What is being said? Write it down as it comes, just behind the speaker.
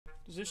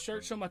Does this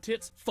shirt show my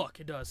tits? Fuck,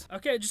 it does.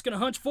 Okay, just gonna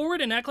hunch forward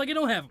and act like I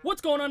don't have them.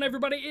 What's going on,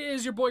 everybody? It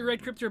is your boy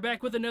Red Crypt here,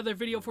 back with another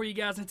video for you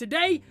guys. And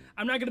today,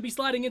 I'm not gonna be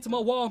sliding into my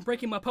wall and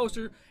breaking my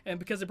poster, and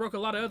because it broke a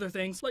lot of other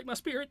things, like my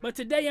spirit. But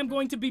today, I'm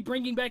going to be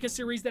bringing back a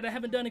series that I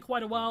haven't done in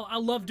quite a while. I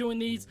love doing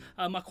these.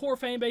 My core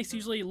fan base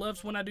usually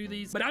loves when I do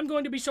these. But I'm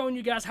going to be showing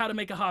you guys how to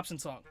make a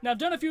Hopsin song. Now, I've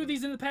done a few of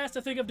these in the past.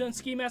 I think I've done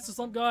Ski Master,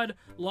 Slump God,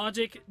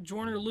 Logic,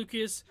 Joyner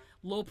Lucas,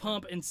 Lil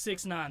Pump, and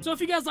 6ix9ine. So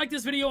if you guys like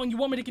this video and you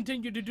want me to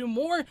continue to do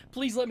more,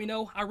 please let me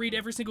know. I read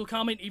every single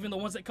comment, even the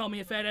ones that call me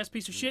a fat ass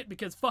piece of shit,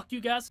 because fuck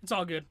you guys. It's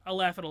all good. I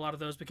laugh at a lot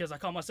of those because I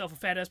call myself a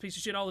fat ass piece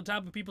of shit all the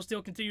time, but people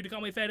still continue to call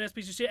me a fat ass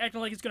piece of shit,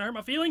 acting like it's gonna hurt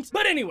my feelings.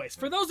 But anyways,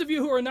 for those of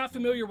you who are not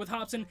familiar with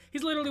Hopsin,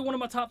 he's literally one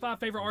of my top 5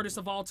 favorite artists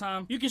of all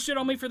time. You can shit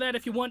on me for that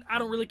if you want. I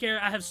don't really care.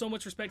 I have so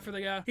much respect for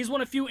the guy. He's one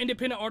of few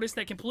independent artists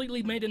that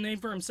completely made a name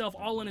for himself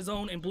all on his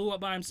own and blew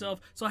up by himself.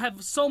 So I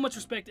have so much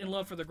respect and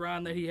love for the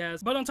grind that he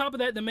has. But on top of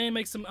that, the man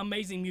makes some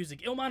amazing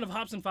music. E.Y.E.S of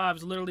Hopsin 5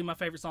 is literally my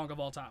favorite song of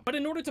all time. But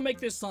in order to make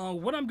this song,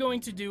 what I'm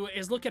going to do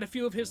is look at a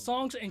few of his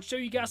songs and show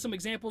you guys some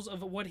examples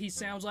of what he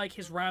sounds like,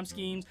 his rhyme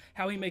schemes,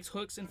 how he makes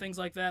hooks and things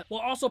like that. We'll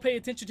also pay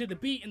attention to the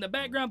beat in the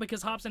background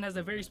because Hopsin has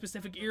a very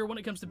specific ear when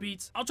it comes to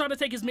beats. I'll try to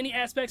take as many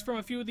aspects from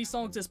a few of these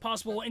songs as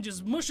possible and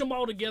just mush them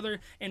all together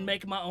and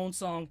make my own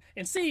song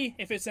and see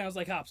if it sounds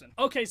like Hopsin.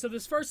 Okay, so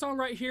this first song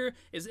right here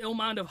is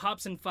E.Y.E.S of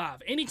Hopsin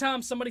 5.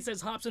 Anytime somebody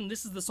says Hopsin,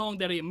 this is the song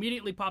that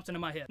immediately pops into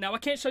my head. Now, I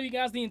can't show you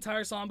guys the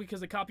entire song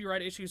because of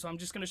copyright issues, so I'm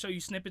just going to show you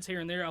snippets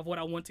here and there of what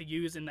I want to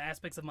use in the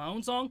aspects of my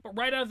own song. But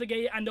right out of the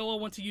gate, I know I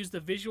want to use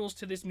the visuals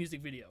to this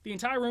music video. The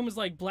entire room is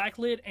like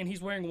blacklit and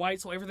he's wearing white,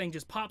 so everything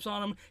just pops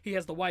on him. He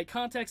has the white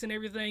contacts and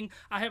everything.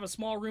 I have a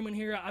small room in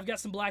here. I've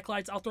got some black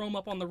lights. I'll throw them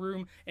up on the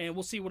room and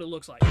we'll see what it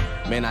looks like.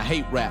 Man, I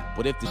hate rap,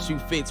 but if the shoe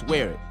fits,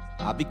 wear it.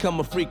 I become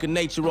a freak of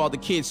nature, all the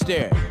kids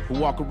stare. Who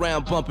walk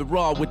around bumping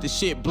raw with the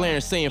shit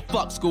blaring, saying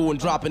fuck school and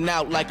dropping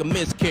out like a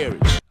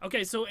miscarriage.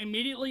 Okay, so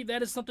immediately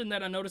that is something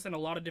that I noticed in a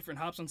lot of different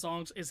Hopsin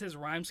songs is his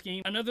rhyme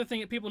scheme. Another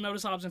thing that people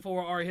notice Hopsin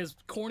for are his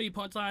corny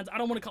punchlines. I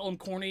don't want to call them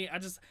corny. I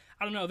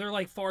don't know. They're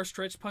like far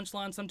stretched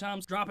punchlines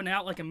sometimes, dropping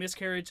out like a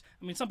miscarriage.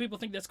 I mean, some people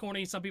think that's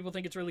corny. Some people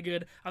think it's really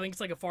good. I think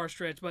it's like a far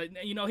stretch, but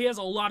you know, he has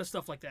a lot of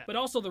stuff like that. But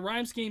also the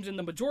rhyme schemes in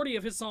the majority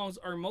of his songs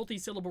are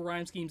multi-syllable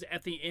rhyme schemes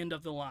at the end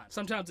of the line.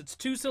 Sometimes it's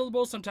 2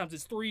 syllables, sometimes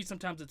it's 3,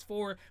 sometimes it's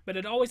 4, but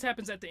it always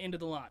happens at the end of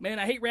the line. Man,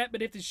 I hate rap,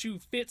 but if the shoe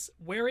fits,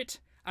 wear it.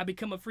 I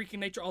become a freak of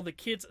nature, all the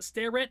kids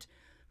stare at.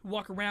 Who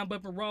walk around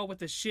bumping raw with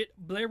the shit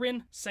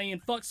blaring,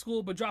 saying fuck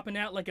school but dropping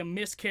out like a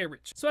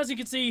miscarriage. So as you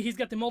can see, he's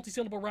got the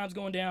multi-syllable rhymes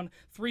going down,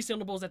 3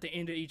 syllables at the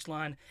end of each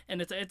line,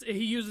 and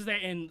he uses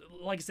that in,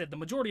 like I said, the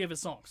majority of his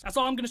songs. That's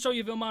all I'm going to show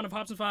you of E.Y.E.S of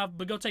Hopsin 5,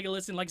 but go take a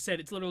listen. Like I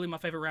said, it's literally my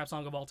favorite rap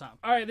song of all time.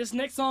 Alright, this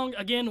next song,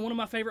 again, one of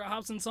my favorite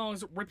Hopsin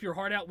songs, Rip Your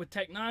Heart Out with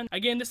Tech-9.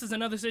 Again, this is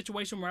another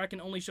situation where I can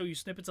only show you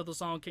snippets of the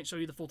song, can't show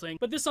you the full thing.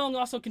 But this song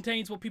also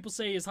contains what people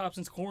say is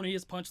Hopsin's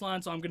corniest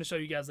punchline, so I'm going to show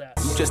you guys that.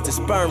 You just a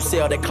sperm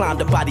cell that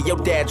climbed up out of your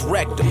dad's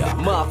rectum.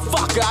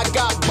 Motherfucker, I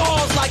got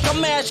balls like a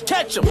mashed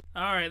ketchup.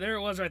 Alright, there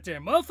it was right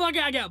there.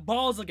 Motherfucker, I got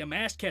balls like a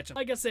mashed ketchup.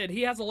 Like I said,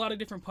 he has a lot of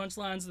different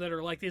punchlines that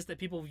are like this that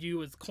people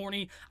view as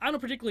corny. I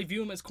don't particularly view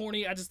them as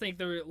corny. I just think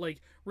they're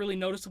like really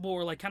noticeable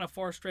or like kind of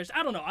far stretched.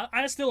 I don't know.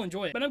 I still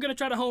enjoy it. But I'm going to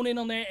try to hone in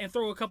on that and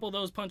throw a couple of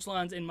those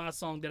punchlines in my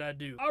song that I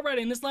do. Alright,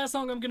 and this last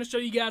song I'm going to show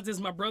you guys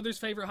is my brother's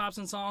favorite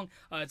Hopsin song.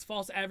 It's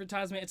False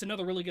Advertisement. It's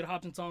another really good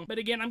Hopsin song. But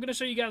again, I'm going to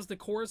show you guys the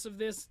chorus of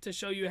this to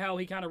show you how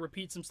he kind of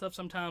repeats some stuff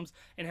sometimes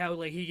and how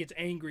like he gets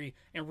angry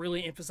and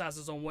really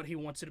emphasizes on what he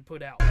wants to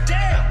put out.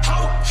 Damn,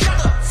 ho, shut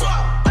the fuck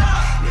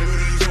up. Nigga,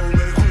 these hoes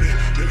better quit it.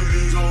 Nigga,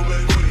 these hoes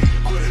better quit it.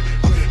 Quit it,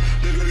 quit it.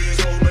 Nigga,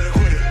 these hoes better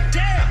quit it.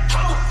 Damn,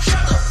 ho,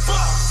 shut the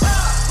fuck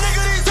up.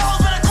 Nigga, these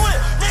hoes better quit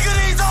it. Nigga,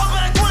 these hoes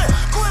better quit it.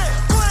 Quit it,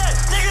 quit it.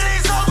 Nigga,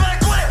 these hoes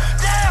better quit it.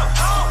 Damn,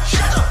 ho,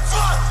 shut the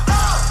fuck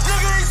up.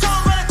 Nigga, these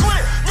hoes better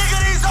quit it. Nigga,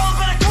 these hoes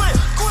better quit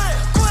it. Quit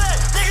it, quit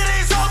it. Nigga,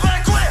 these hoes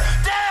better quit it.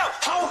 Damn,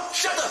 ho,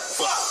 shut the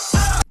fuck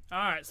up.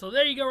 Alright, so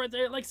there you go right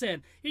there. Like I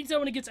said, you can tell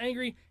when he gets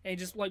angry and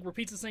just like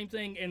repeats the same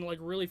thing and like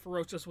really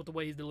ferocious with the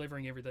way he's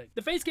delivering everything.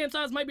 The face cam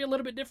size might be a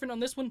little bit different on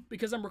this one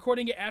because I'm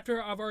recording it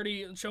after I've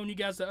already shown you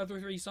guys the other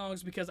 3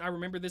 songs because I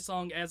remember this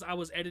song as I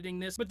was editing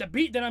this. But the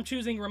beat that I'm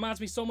choosing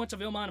reminds me so much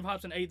of E.Y.E.S of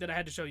Hopsin 8 that I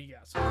had to show you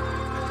guys.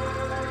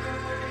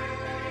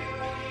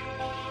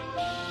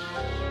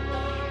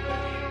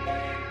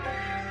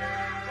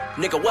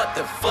 Nigga, what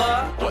the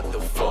fuck? What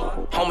the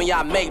fuck? Homie,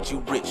 I made you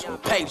rich,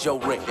 paid your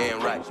rent, damn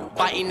right.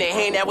 Biting the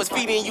hand that was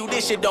feeding you,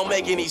 this shit don't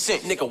make any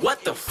sense. Nigga,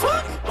 what the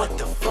fuck? What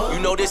the fuck? You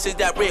know this is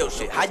that real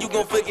shit. How you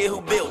gon' forget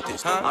who built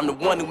this? Huh? I'm the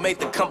one who made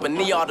the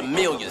company all the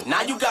millions.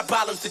 Now you got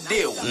problems to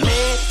deal with.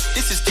 Man,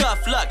 this is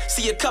tough luck.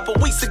 See, a couple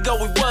weeks ago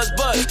we was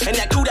buzzed, and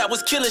that crew that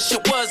was killing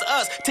shit was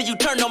us. Till you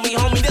turned on me,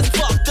 homie, that's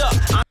fucked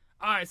up.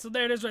 Alright, so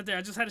there it is right there.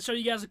 I just had to show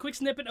you guys a quick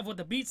snippet of what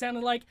the beat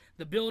sounded like,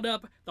 the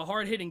build-up, the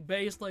hard-hitting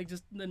bass, like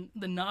just the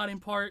nodding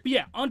part. But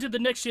yeah, on to the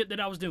next shit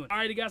that I was doing.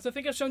 Alrighty guys, I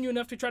think I've shown you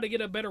enough to try to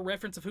get a better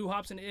reference of who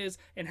Hopsin is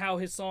and how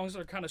his songs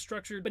are kind of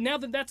structured. But now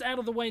that that's out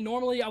of the way,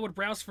 normally I would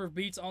browse for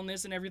beats on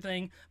this and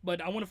everything,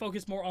 but I want to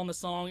focus more on the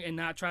song and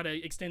not try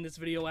to extend this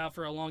video out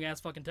for a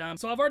long-ass fucking time.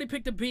 So I've already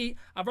picked a beat,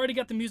 I've already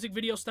got the music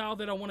video style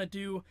that I want to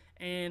do,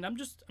 and I'm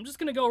just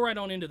gonna go right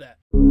on into that.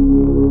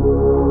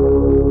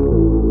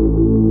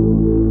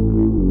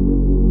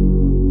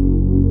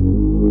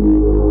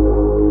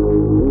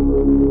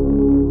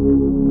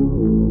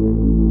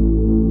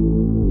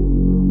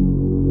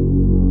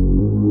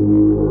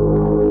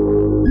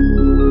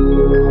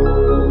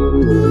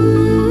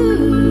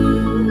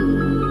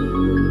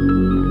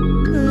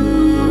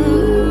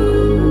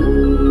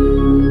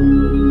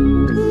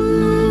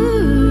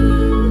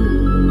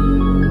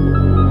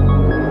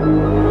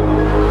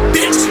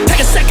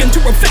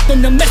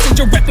 On the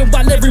messenger rapping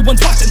while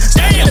everyone's watching.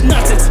 Damn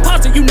nonsense.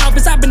 Pause it, you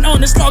novice. I've been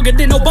honest longer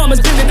than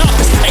Obama's been in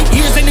office. 8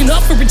 years ain't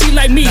enough for a G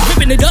like me.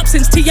 Ripping it up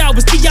since T.I.E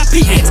was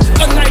T.I.P. It's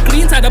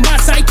unlikely inside of my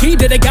psyche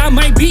that a guy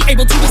might be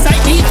able to decide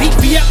E.P.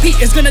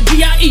 V.I.P is gonna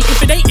D.I.E.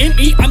 If it ain't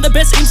M.E, I'm the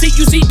best MC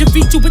you see.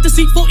 Defeat you with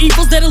deceitful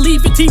evils that'll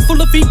leave your teeth full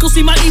of fecal.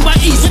 See my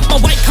E.Y.E.S with my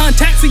white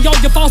contacts. See all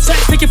your false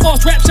acts. Picking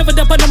false raps, shove it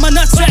up under my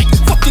nutsack.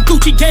 Fuck the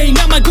Gucci gang,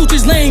 now my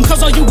Gucci's lame.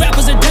 Cause all you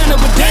rappers are down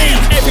with damn.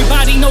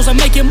 Everybody knows I'm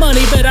making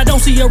money, but I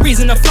don't see a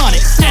reason to flaunt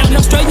it. Had an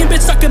Australian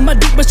bitch sucking my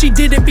dick, but she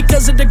did it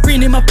because of the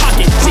green in my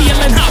pocket.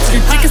 CLN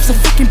Hopsin, dick is so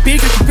fucking big,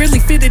 I can barely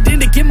fit it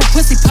in to get my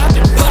pussy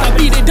poppin'. But I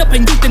beat it up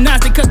and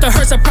euthanized it, cause to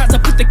her surprise I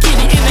put the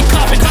kitty in the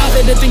coffin. I'm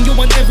better than you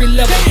on every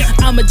level.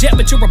 I'm a jet,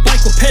 but you're a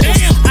bike with pedals.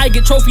 I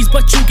get trophies,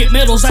 but you get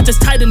medals. I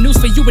just tie the noose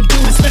for you and do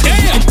this special.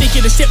 You can think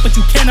of the shit, but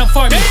you cannot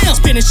fart me.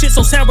 Spinning shit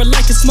so sour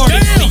like a Smartie.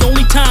 The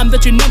only time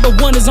that you're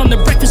 #1 is on the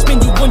breakfast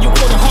menu when you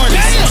go the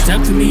hardest.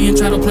 Step to me and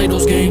try to play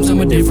those games.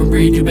 I'm a different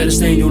breed, you better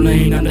stay in your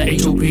lane. I'm the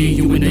HOP,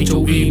 you an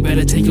HOE.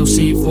 Better take your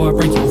seat before I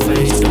break your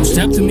face. Don't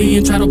step to me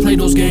and try to play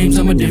those games.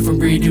 I'm a different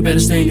breed, you better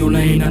stay in your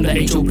lane. I'm the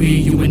HOP,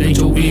 you an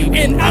HOE.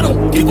 And I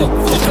don't give a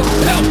fuck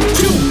about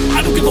you.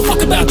 I don't give a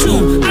fuck about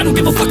you. I don't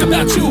give a fuck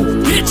about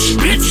you.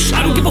 Bitch,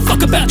 I don't give a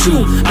fuck about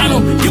you. I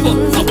don't give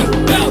a fuck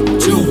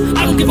about you.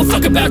 I don't give a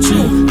fuck about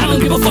you. I don't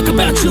give a fuck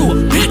about you.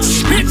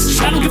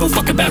 Bitch, I don't give a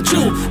fuck about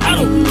you. I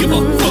don't give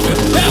a fuck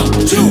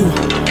about you.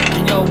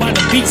 Yo, why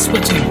the beat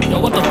switching? Yo,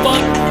 what the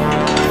fuck?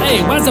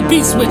 Hey, why's the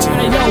beat switching?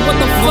 Hey, yo, what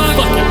the fuck?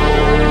 Fuck it.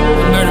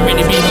 Murder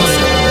Ready beat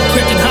on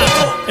Crypt and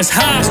Hopsin. It's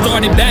how I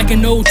started back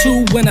in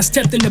 02 when I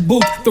stepped in the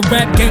booth. The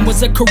rap game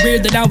was a career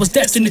that I was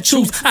destined to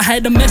choose. I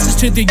had a message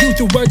to the youth,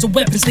 your words are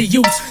weapons to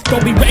use.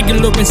 Don't be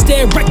regular,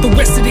 instead wreck the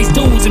rest of these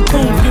dudes and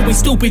prove you ain't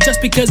stupid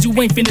just because you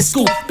ain't finished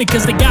school.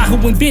 Because the guy who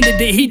invented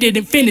it, he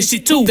didn't finish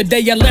it too. The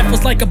day I left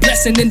was like a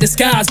blessing in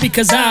disguise,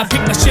 because I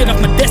picked my shit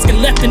off my desk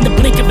and left in the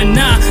blink of an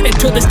eye.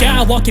 Until this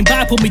guy walking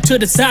by pulled me to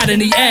the side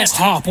and he asked,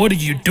 Hop, what are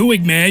you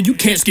doing, man? You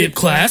can't skip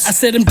class. I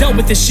said, I'm done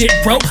with this shit,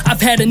 bro.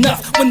 I've had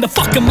enough. When the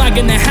fuck am I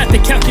gonna have to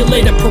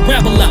calculate a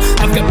parabola?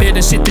 I've got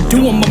better shit to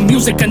do on my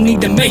music I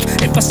need to make.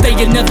 If I stay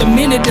another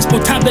minute, it's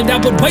more time that I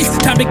would waste.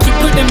 Time to keep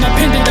putting my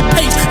pen to the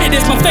page. It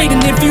is my fate,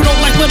 and if you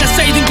don't like what I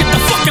say, then get the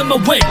fuck out my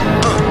way.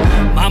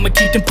 Mama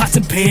keep them pots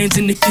and pans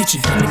in the kitchen.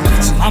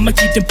 Mama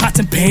keep them pots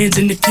and pans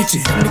in the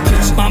kitchen.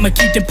 Mama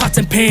keep them pots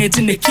and pans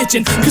in the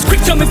kitchen. Cause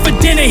Crypt coming for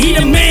dinner, he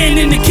the man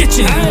in the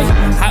kitchen.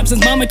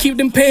 Hopsin's mama keep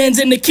them pans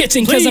in the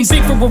kitchen. Cause I'm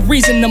big for a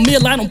reason, a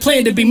meal I don't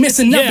plan to be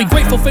missing. I'll be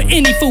grateful for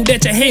any food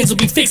that your hands will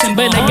be fixing.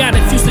 But I got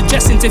a few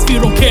suggestions if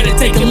you don't care to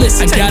take a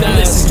listen. I got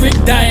a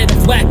strict diet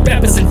of whack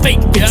rappers and fake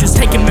bitches.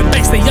 Taking me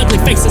back, they ugly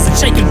faces and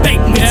shaking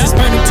baked mixes.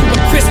 Burning to a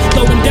crisp,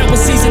 loading down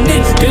with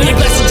seasoning. Give me a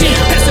glass of gin,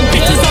 passing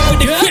bitches over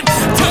the Crypt.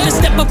 Time to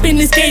step up in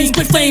this game,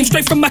 split flames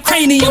straight from my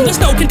cranium. There's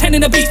no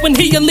containing a beast when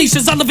he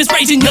unleashes all of his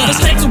raging. Yo, the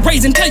stakes are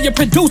raising, tell your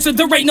producer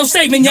there ain't no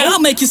saving. Yo, I'll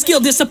make your skill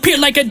disappear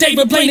like a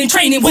David Blaine in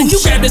training. When you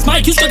grab this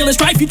mic, you struggling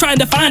strife, you trying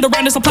to find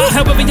around the supply.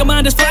 However your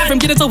mind is fried from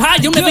getting so high,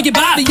 you'll never get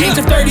by. The age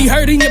of 30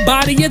 hurting your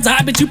body, it's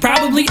high, but you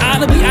probably ought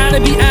to be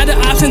out of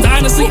options.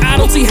 Honestly, I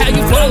don't see how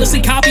you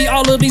flawlessly copy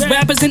all of these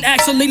rappers and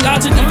actually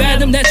logically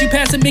fathom that you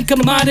pass them in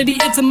commodity.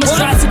 It's a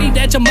monstrosity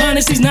that your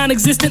monesty's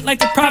non-existent, like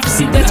the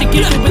prophecy that you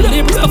get with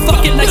lyrics. But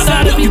fuck it, like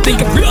side of you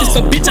think I'm this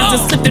a bitch, I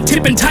just slipped the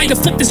tip and tie to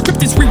flip the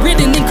script is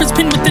rewritten in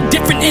Crispin with the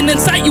different end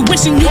inside. You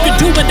wishing you could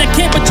do what I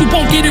can, but you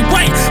won't get it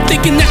right.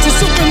 Thinking that you're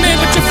Superman,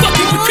 but you're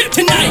fucking with Crypt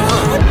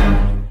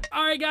tonight.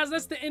 Alright guys,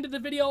 that's the end of the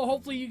video.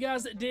 Hopefully you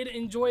guys did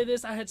enjoy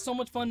this. I had so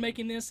much fun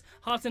making this.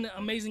 Hopsin, an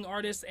amazing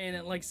artist,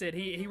 and like I said,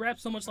 he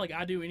raps so much like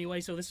I do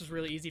anyway, so this was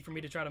really easy for me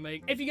to try to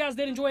make. If you guys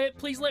did enjoy it,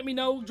 please let me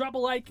know. Drop a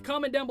like,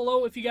 comment down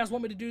below if you guys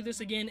want me to do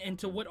this again, and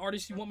to what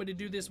artists you want me to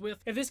do this with.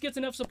 If this gets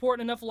enough support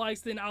and enough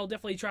likes, then I'll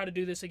definitely try to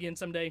do this again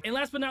someday. And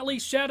last but not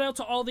least, shout out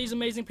to all these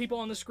amazing people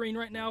on the screen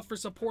right now for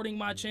supporting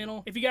my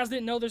channel. If you guys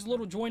didn't know, there's a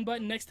little join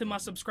button next to my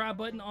subscribe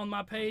button on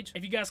my page.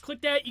 If you guys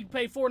click that, you can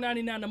pay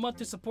 $4.99 a month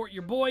to support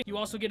your boy. You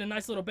also get a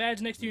nice little little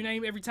badge next to your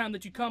name every time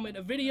that you comment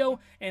a video.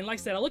 And like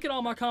I said, I look at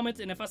all my comments,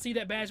 and if I see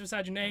that badge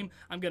beside your name,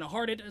 I'm gonna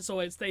heart it so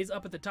it stays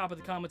up at the top of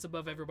the comments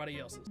above everybody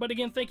else's. But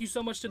again, thank you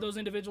so much to those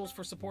individuals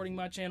for supporting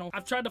my channel.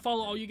 I've tried to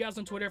follow all you guys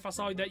on Twitter if I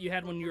saw that you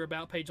had one in your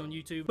About page on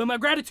YouTube, but my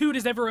gratitude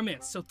is ever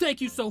immense, so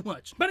thank you so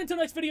much. But until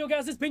next video,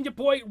 guys, it's been your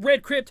boy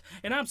Red Crypt,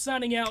 and I'm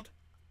signing out.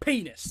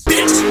 Penis.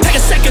 Bitch, take a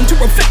second to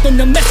reflect on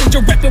the message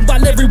you're repping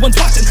while everyone's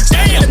watching.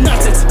 Damn,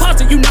 nonsense.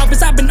 Pause it, you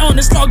novice. I've been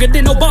honest longer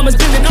than Obama's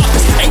been in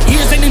office. 8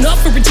 years ain't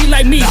enough for a G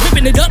like me.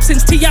 Ripping it up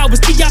since T.I.I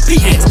was T.I.P.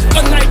 It's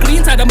unlikely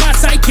inside of my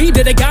psyche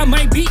that a guy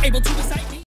might be able to decide.